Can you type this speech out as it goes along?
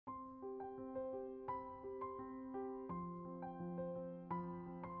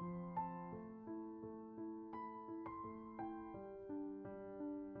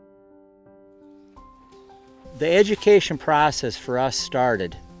The education process for us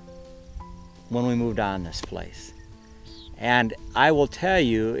started when we moved on this place. And I will tell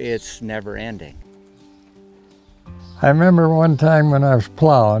you, it's never ending. I remember one time when I was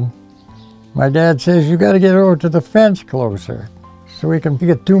plowing, my dad says, you got to get over to the fence closer so we can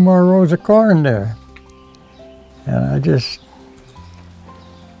get 2 more rows of corn there. And I just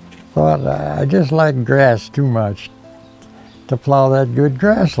thought, I just like grass too much to plow that good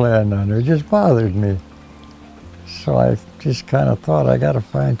grassland under. It just bothered me. So I just kind of thought I got to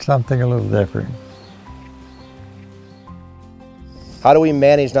find something a little different. How do we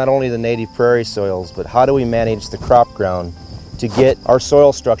manage not only the native prairie soils, but how do we manage the crop ground to get our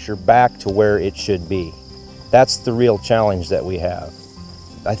soil structure back to where it should be? That's the real challenge that we have.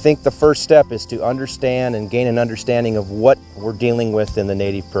 I think the first step is to understand and gain an understanding of what we're dealing with in the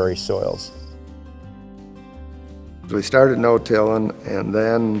native prairie soils. We started no-tilling, and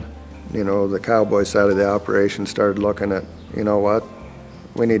then, the cowboy side of the operation started looking at, you know what,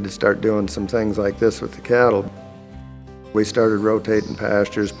 we need to start doing some things like this with the cattle. We started rotating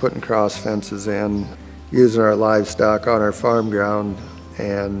pastures, putting cross fences in, using our livestock on our farm ground,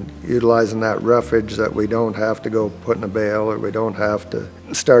 and utilizing that roughage that we don't have to go put in a bale, or we don't have to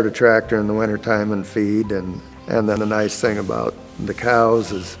start a tractor in the wintertime and feed. And then the nice thing about the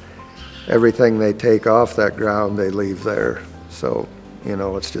cows is everything they take off that ground, they leave there. So,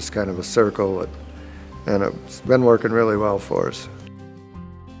 it's just kind of a circle, and it's been working really well for us.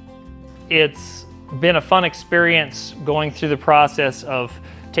 It's been a fun experience going through the process of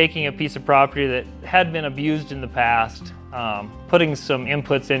taking a piece of property that had been abused in the past, putting some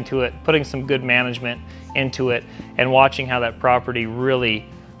inputs into it, putting some good management into it, and watching how that property really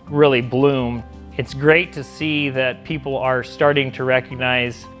bloomed. It's great to see that people are starting to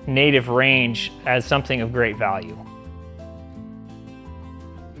recognize native range as something of great value.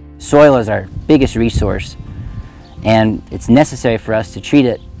 Soil is our biggest resource, and it's necessary for us to treat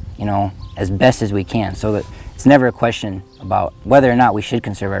it, as best as we can, so that it's never a question about whether or not we should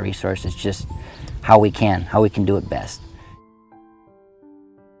conserve our resource. It's just how we can do it best.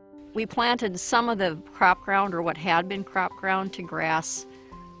 We planted some of the crop ground, or what had been crop ground, to grass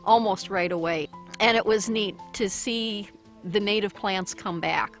almost right away. And it was neat to see the native plants come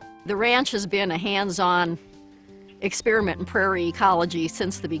back. The ranch has been a hands-on experiment in prairie ecology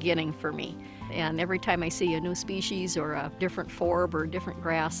since the beginning for me. And every time I see a new species or a different forb or different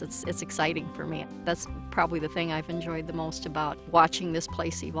grass, it's exciting for me. That's probably the thing I've enjoyed the most about watching this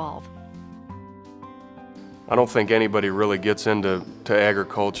place evolve. I don't think anybody really gets into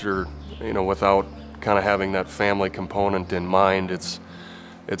agriculture, without kind of having that family component in mind. It's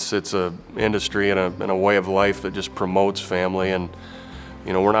a industry and a way of life that just promotes family. And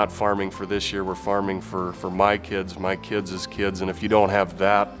we're not farming for this year, we're farming for my kids' kids, and if you don't have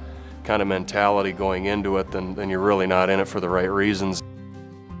that kind of mentality going into it, then you're really not in it for the right reasons.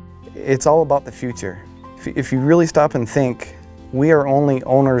 It's all about the future. If you really stop and think, we are only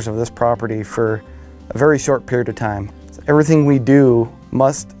owners of this property for a very short period of time. Everything we do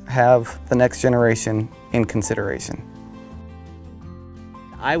must have the next generation in consideration.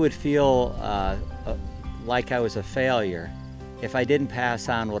 I would feel like I was a failure if I didn't pass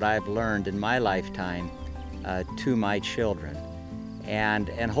on what I've learned in my lifetime to my children. And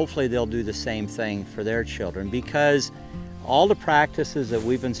hopefully they'll do the same thing for their children, because all the practices that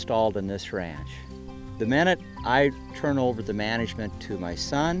we've installed in this ranch, the minute I turn over the management to my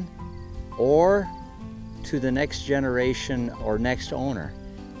son or to the next generation or next owner,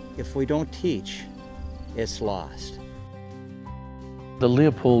 if we don't teach, it's lost. The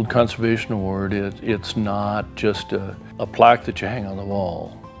Leopold Conservation Award, it's not just a plaque that you hang on the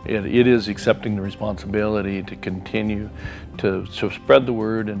wall. It is accepting the responsibility to continue to spread the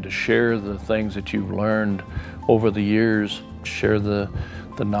word and to share the things that you've learned over the years, share the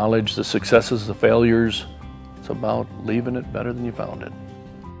knowledge, the successes, the failures. It's about leaving it better than you found it.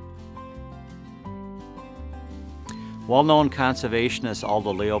 Well-known conservationist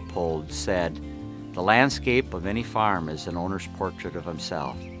Aldo Leopold said, "The landscape of any farm is an owner's portrait of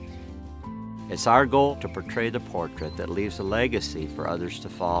himself." It's our goal to portray the portrait that leaves a legacy for others to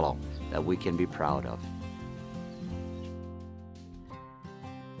follow that we can be proud of.